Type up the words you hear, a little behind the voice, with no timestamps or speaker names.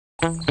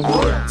Welcome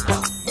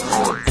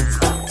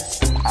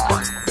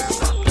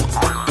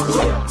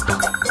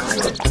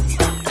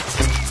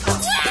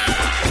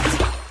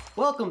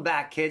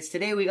back, kids.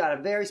 Today we got a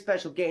very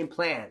special game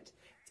planned. It's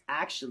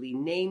actually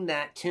Name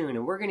That Tune,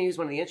 and we're going to use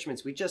one of the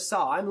instruments we just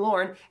saw. I'm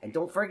Lorne, and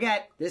don't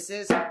forget, this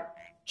is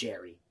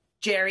Jerry.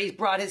 Jerry's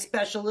brought his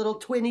special little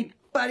twinny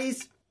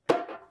buddies,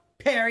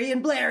 Perry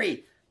and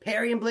Blairy.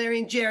 Perry and Blairy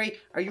and Jerry.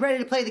 Are you ready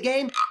to play the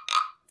game?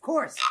 Of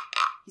course.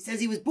 He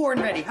says he was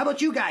born ready. How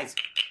about you guys?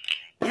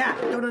 Yeah,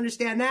 don't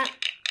understand that?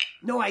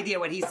 No idea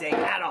what he's saying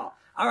at all.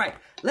 All right,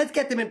 let's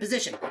get them in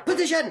position.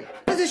 Position,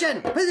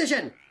 position,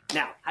 position.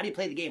 Now, how do you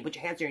play the game? Put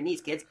your hands on your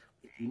knees, kids.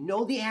 If you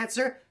know the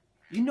answer,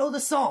 you know the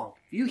song.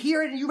 If you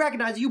hear it and you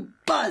recognize it, you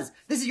buzz.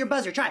 This is your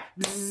buzzer. Try.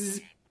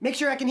 Bzz. Make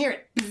sure I can hear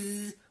it.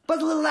 Bzz.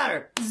 Buzz a little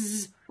louder.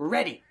 Bzz. We're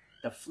ready.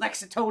 The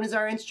flexitone is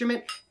our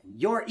instrument.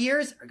 And your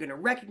ears are going to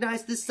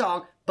recognize this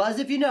song. Buzz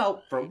if you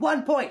know for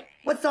 1 point.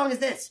 What song is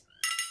this?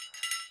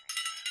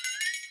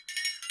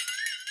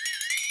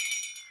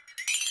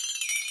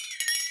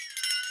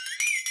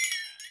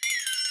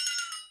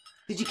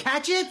 Did you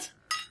catch it?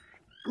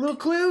 A little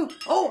clue?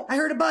 Oh, I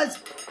heard a buzz.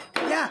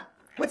 Yeah.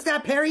 What's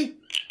that, Perry?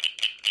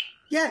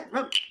 Yeah.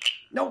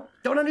 No,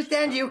 don't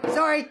understand you.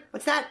 Sorry.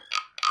 What's that?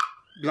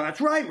 That's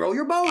right. Row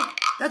your boat.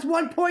 That's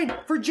 1 point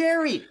for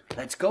Jerry.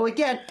 Let's go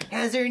again.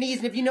 Hands on your knees,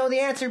 and if you know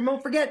the answer,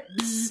 don't forget.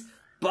 Bzz,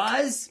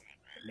 buzz.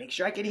 Make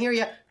sure I can hear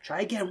you.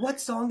 Try again.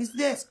 What song is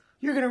this?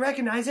 You're going to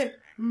recognize it.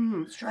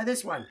 Let's try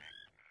this one.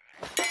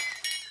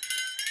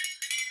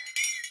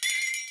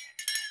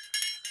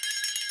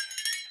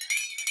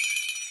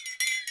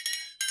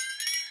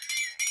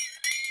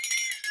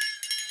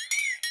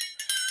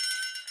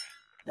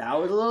 That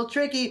was a little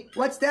tricky.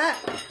 What's that?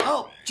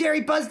 Oh,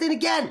 Jerry buzzed in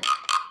again.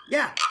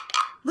 Yeah,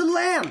 Little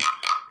Lamb.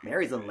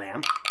 Mary's Little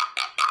Lamb.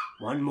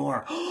 One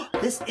more.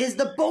 This is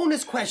the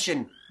bonus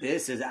question.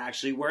 This is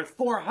actually worth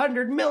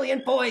 400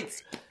 million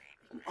points.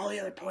 All the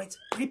other points,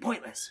 pretty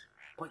pointless.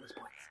 Pointless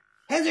points.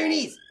 Hands on your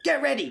knees.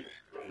 Get ready.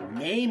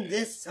 Name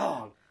this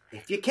song.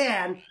 If you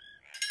can.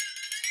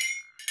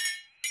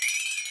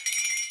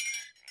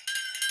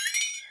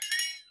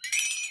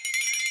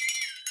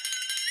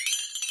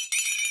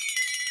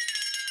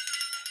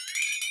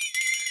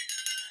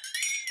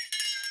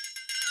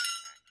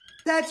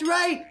 That's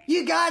right,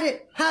 you got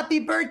it. Happy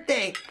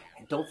birthday.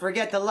 And don't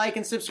forget to like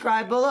and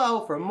subscribe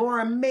below for more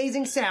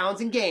amazing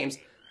sounds and games.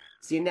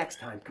 See you next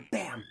time.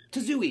 Kabam,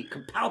 tazooey,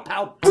 kapow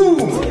pow,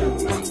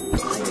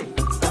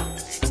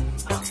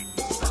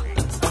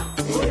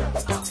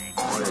 boom.